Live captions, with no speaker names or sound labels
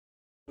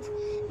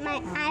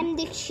I'm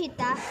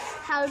Deekshita.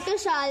 How to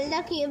solve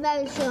the cube I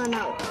will show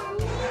now.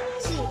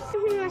 See,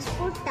 we must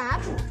put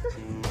up.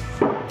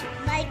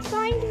 Right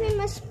point we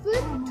must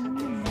put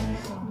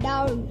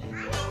down.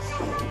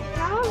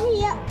 Now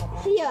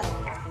here.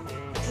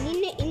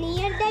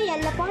 Near the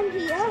yellow point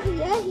here.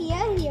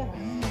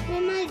 We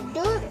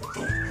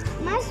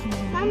must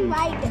come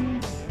white.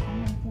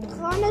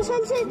 Corners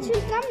also it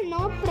will come,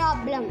 no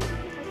problem.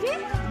 Okay?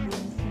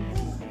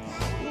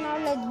 Now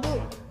let's do.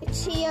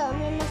 It's here.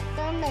 We must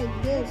turn like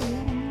this.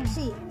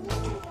 See,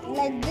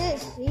 like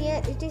this.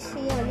 Here it is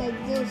here like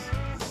this.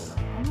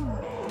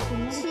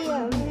 It's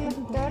here. We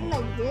must turn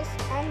like this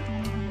and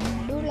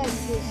do like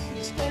this.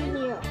 It came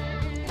here.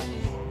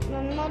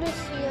 One more is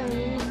here. We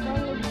must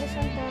turn like this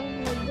and turn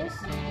like this.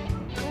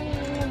 And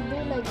we must do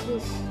like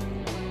this.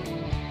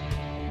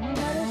 One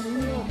more is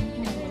here.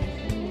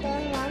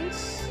 Turn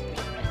once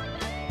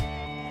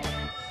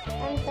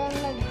and turn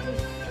like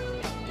this.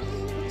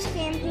 It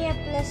came here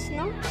plus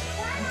now.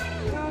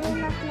 Now we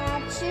must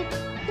match it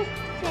to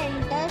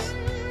centers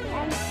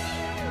and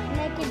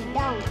make it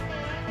down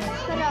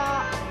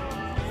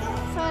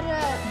for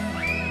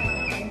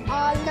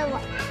all the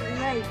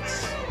rights.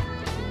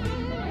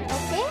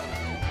 Okay?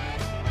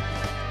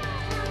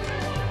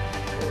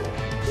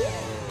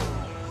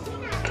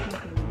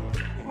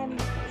 And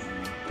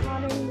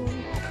orange.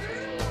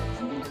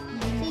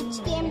 See, it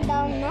came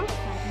down now.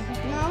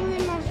 Now we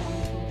must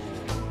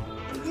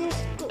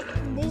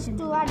these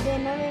two are there.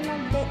 Now we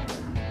must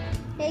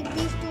take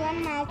these two and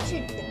match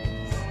it.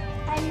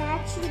 I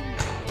match with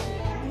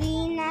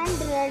green and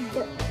red.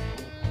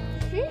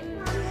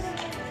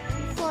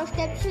 Four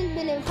steps will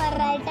be for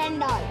right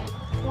and all.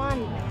 1,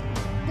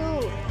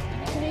 2,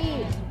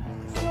 3,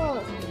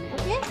 4.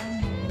 Okay?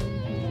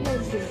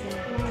 Let's do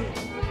 1,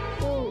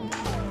 2,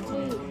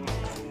 3,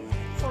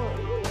 4.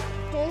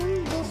 Till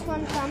this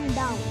one come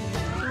down.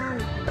 1,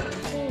 2,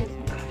 3.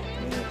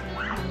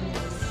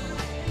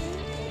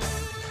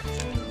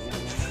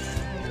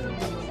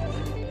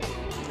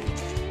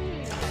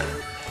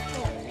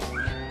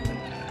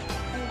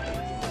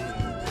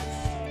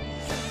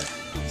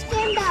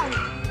 Down.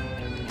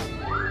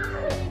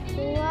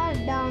 Two are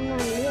down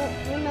only.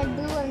 We must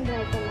do one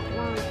right and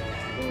 1,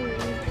 2,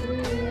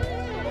 3,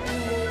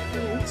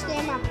 4. It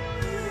came up.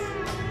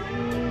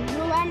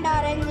 Blue and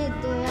orange.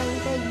 I will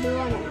take blue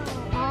one.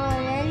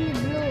 Orange,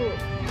 blue.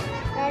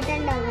 Right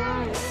and 1,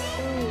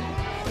 2,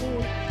 3,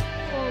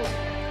 4.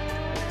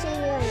 It's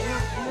here.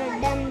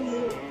 Red and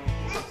blue.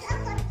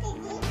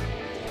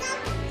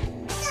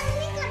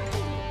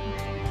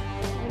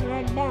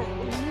 Red and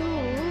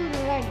blue.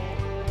 Red.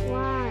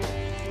 1,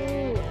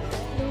 2,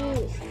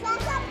 3, 4.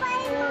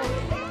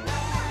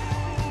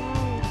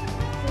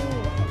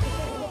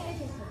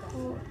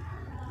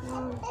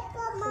 1, 2,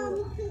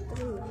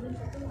 3.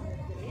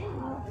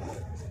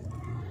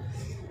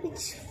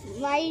 It's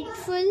white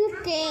full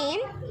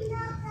came.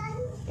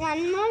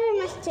 One more we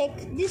must check.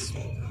 This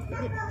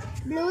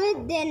blue is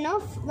there. No,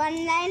 one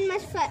line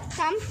must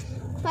come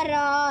for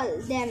all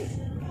them.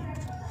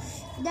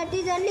 That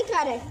is only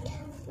correct.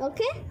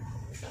 Okay.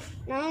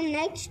 Now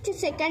next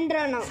second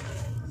row now.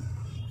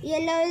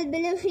 Yellow is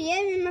below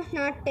here, we must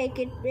not take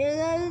it.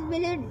 Yellow is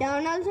below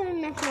down also, we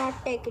must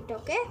not take it.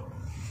 Okay.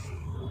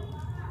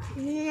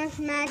 We must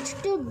match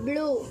to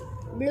blue.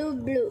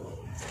 Blue.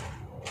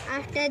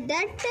 After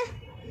that,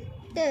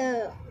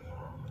 the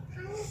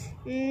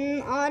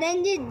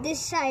orange is this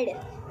side.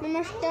 We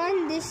must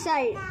turn this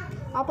side,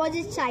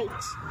 opposite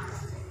sides,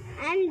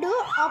 and do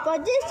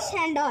opposites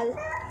and all.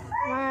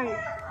 1,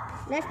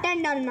 left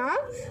and down now.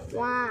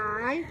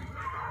 1,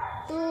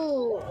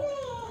 2,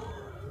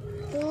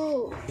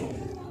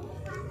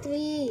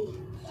 3,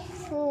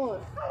 4.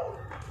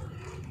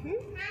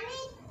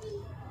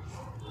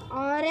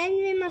 Orange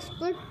we must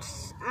put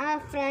our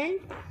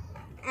front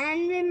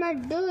and we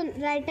must do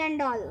right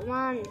and all.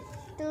 1,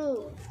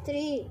 2,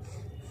 3,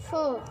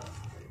 4.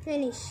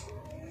 Finish.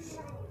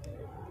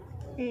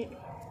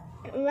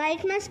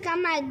 White must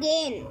come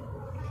again.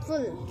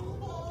 Full.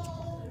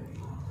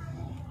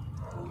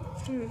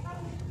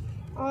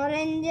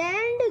 Orange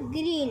and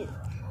green.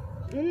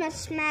 We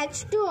must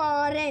match to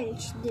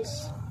orange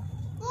this.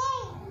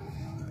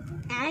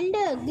 And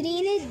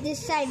green is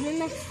this side. We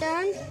must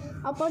turn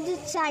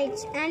opposite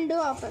sides and do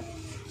opposite.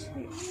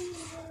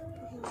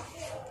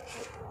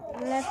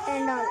 Left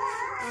and all.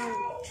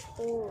 1,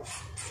 2,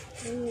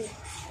 3,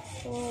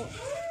 4.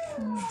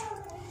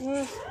 We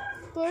must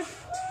put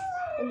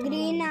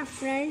green up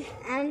front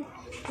and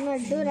we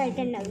must do right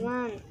and all.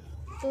 1,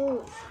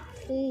 2,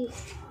 3,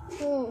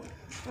 4.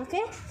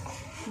 Okay?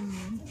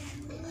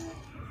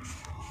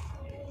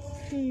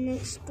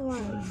 Next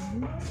one.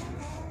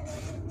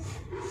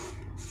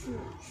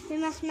 We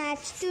must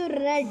match to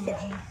red.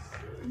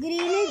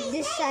 Green is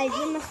this side.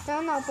 We must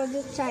turn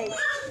opposite side.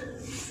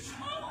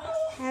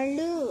 I'll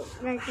do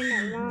right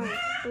and all. 1,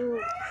 2,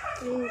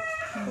 3,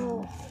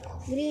 4.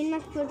 Green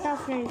must put up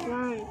front.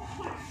 1,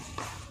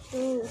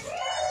 2,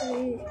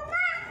 3,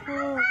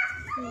 4.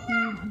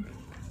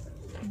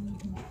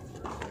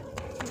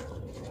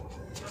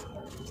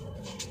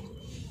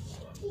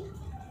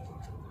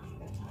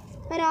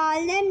 For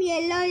all them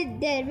yellow is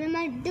there. We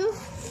must do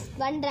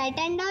one right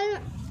and all,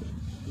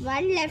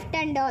 one left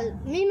and all.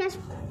 We must.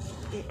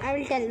 I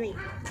will tell me.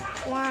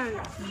 1,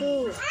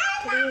 2,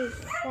 3,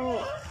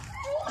 4.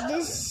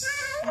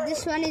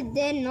 This one is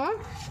there, no?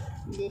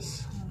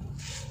 This.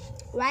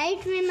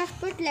 White we must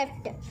put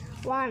left.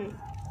 1,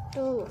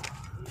 2,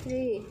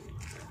 3,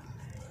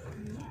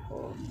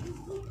 4.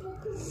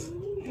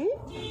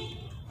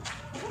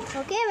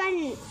 Okay, one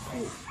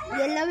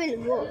yellow will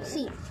go.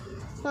 See,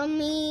 for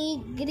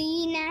me,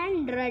 green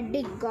and red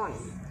is gone.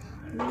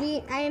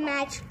 Green, I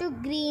match to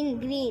green.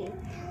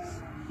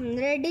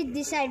 Red is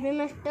this side. We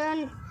must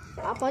turn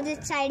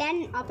opposite side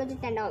and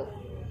opposite and all.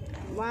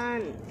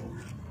 1.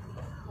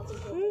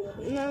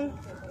 Now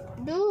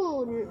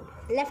do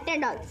left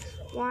and all.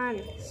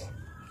 1,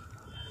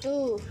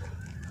 2,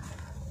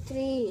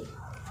 3,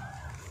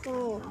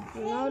 4.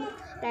 Now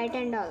right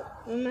and all.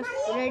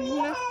 Red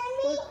must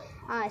put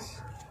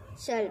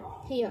ourselves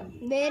here.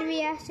 Where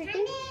we are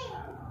sitting?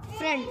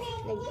 Front,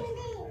 like this.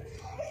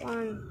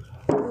 1,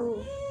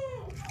 2,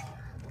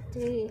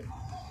 3,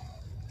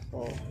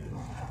 4.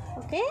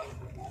 Okay?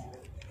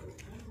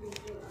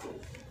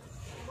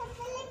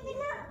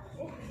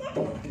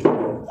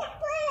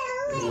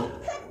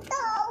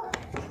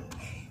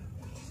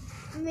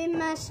 We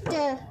must,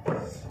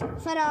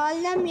 for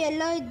all them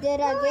yellow is there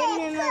again,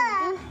 we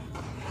must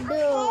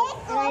do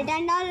right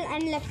and all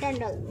and left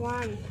and all.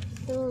 1,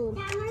 2,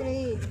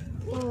 3,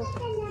 4.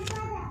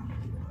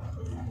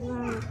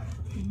 1.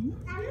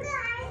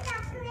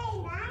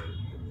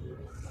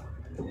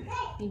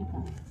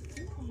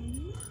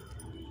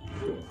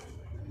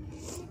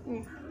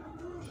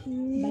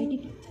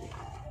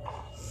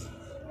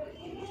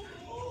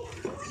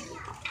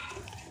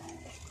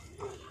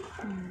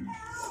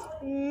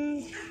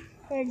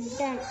 Red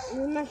done.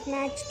 We must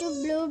match to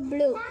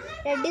blue.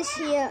 Red is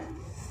here.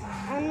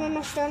 And we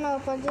must turn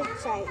opposite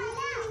side.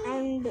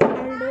 And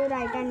I'll do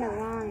right hand.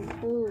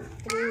 1, 2,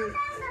 3,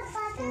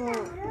 4.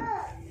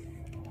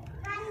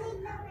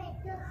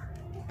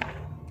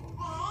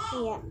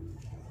 Here.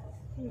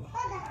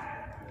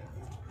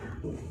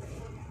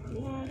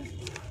 1,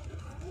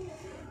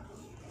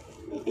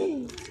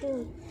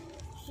 2,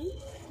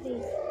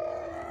 3.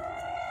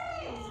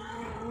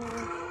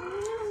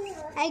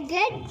 I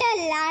get a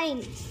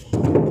line.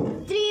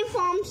 3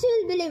 forms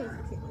will believe.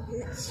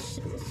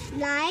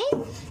 Line,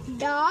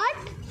 dot,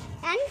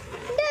 and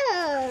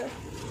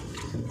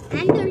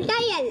ulta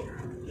L.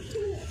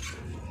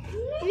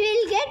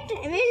 We'll do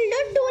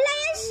 2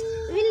 lines.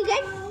 We'll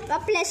get a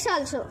plus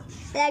also.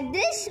 Like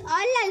this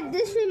or like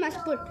this we must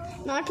put.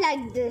 Not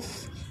like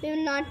this. We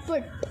will not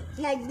put.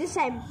 Like this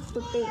I'm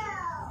putting.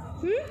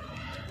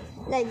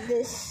 Like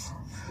this.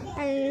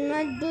 And we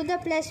must do the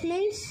plus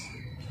means.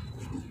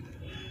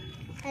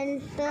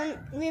 And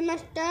we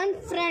must turn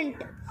front.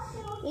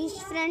 Each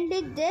front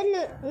is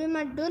there. We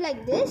must do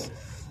like this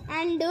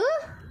and do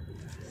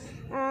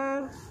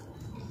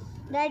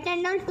right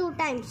and all 2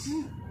 times.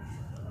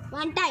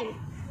 1 time.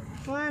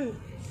 1,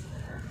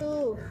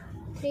 2,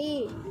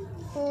 3,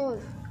 4,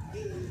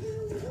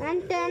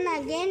 and turn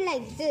again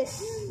like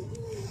this.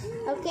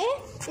 Okay,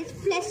 it's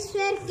plus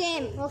square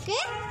came.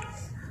 Okay,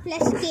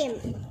 plus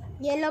came.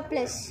 Yellow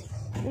plus.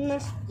 We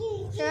must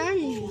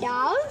turn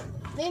down.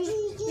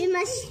 We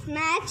must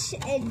match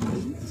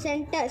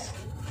centers.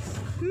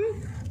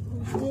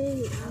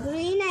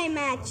 Green I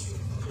match.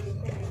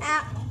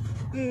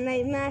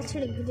 I matched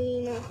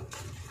green.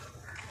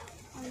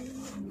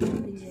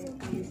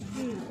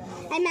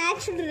 I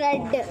matched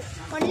red.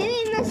 Only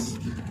we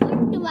must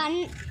put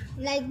one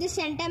like the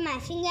center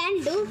matching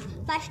and do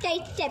first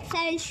 8 steps.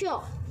 I will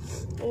show.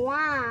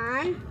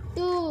 1,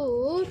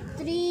 2,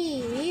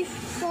 3,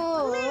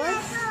 4,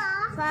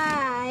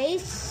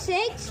 5,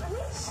 6,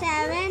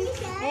 7,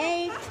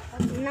 8,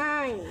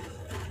 9.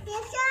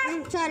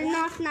 Sorry,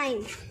 not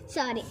 9.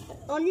 Sorry,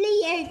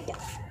 only 8.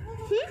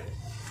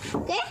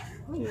 Okay.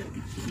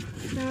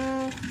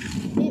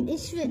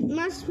 It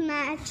must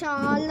match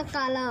all the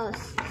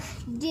colors.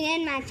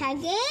 Didn't match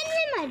again.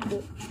 We must do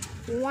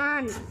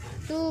 1,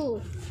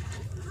 2,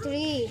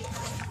 3,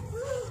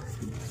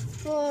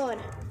 4,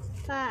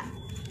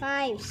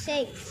 5,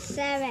 6,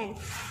 7,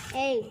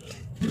 8.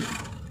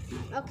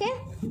 Okay.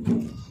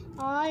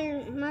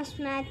 All must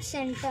match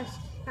centers.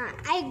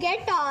 I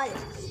get all.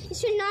 It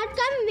should not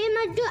come. We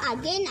must do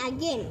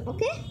again.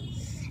 Okay.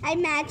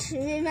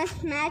 We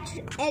must match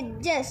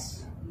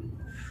edges.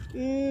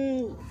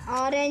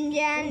 Orange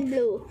and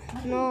blue.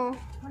 No.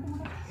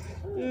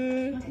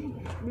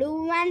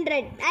 Blue and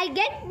red. I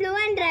get blue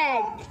and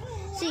red.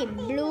 See,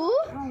 blue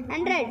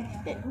and red.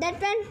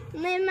 That one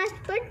we must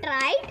put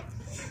right.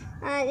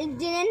 It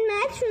didn't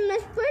match. We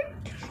must put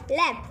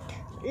left.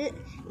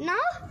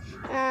 Now,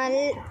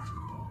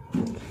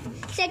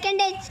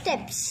 second 8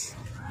 steps.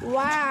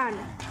 1,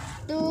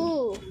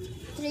 2,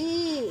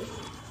 3,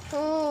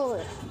 4,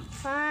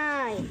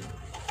 5,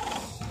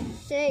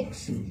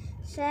 6,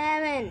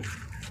 7,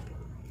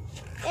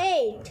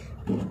 8.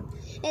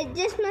 It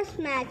just must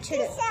match.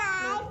 It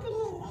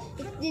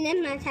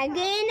didn't match.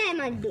 Again I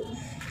must do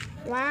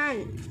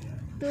 1,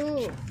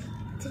 2,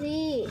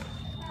 3,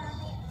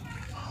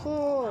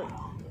 4,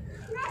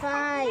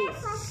 5,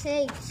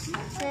 6,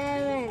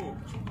 7,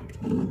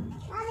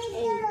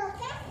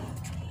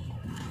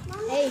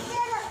 8.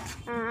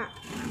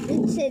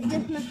 Which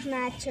edges must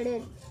match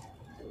it?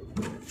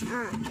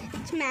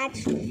 It's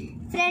matched.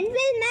 Front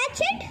will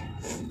match it.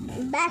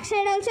 Back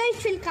side also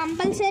it will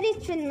compulsory.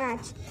 It will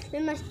match. We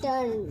must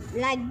turn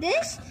like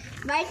this.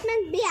 White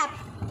must be up.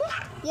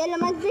 Yellow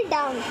must be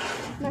down.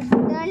 Must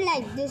turn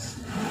like this.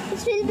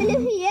 It will be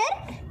here.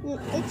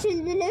 It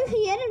will be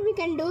here. We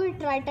can do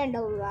it right and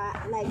over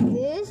like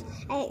this.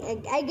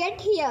 I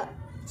get here.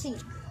 See.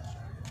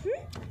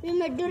 We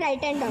must do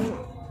right and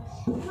down.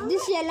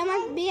 This yellow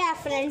must be our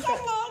front.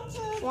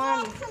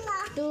 1,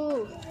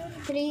 2,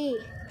 3,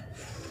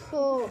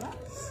 4.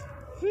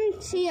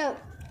 See here.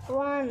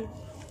 1,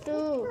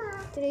 2,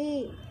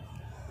 3,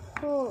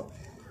 4.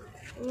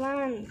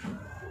 1,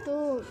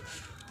 2,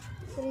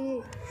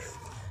 3,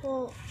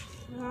 4.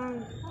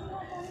 1,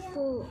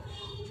 2,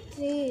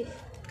 3,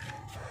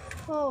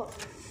 4.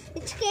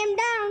 It came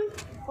down.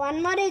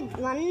 One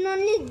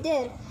only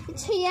there.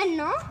 It's here,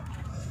 no?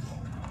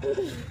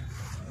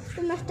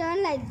 We must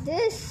turn like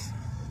this.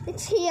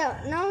 It's here.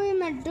 Now we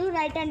must do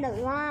right hand.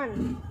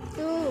 1,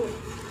 2,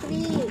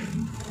 3,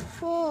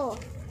 4.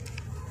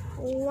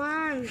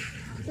 1,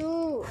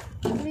 2,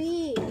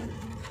 3,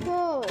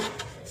 4.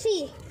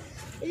 See,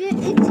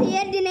 it's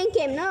here. Didn't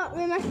came. Now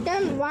we must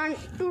turn 1,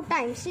 2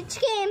 times. It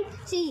came.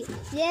 See,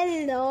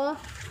 yellow,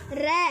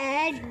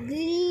 red,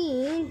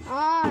 green,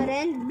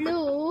 orange,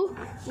 blue,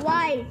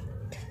 white.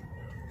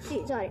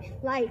 See, sorry,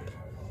 white.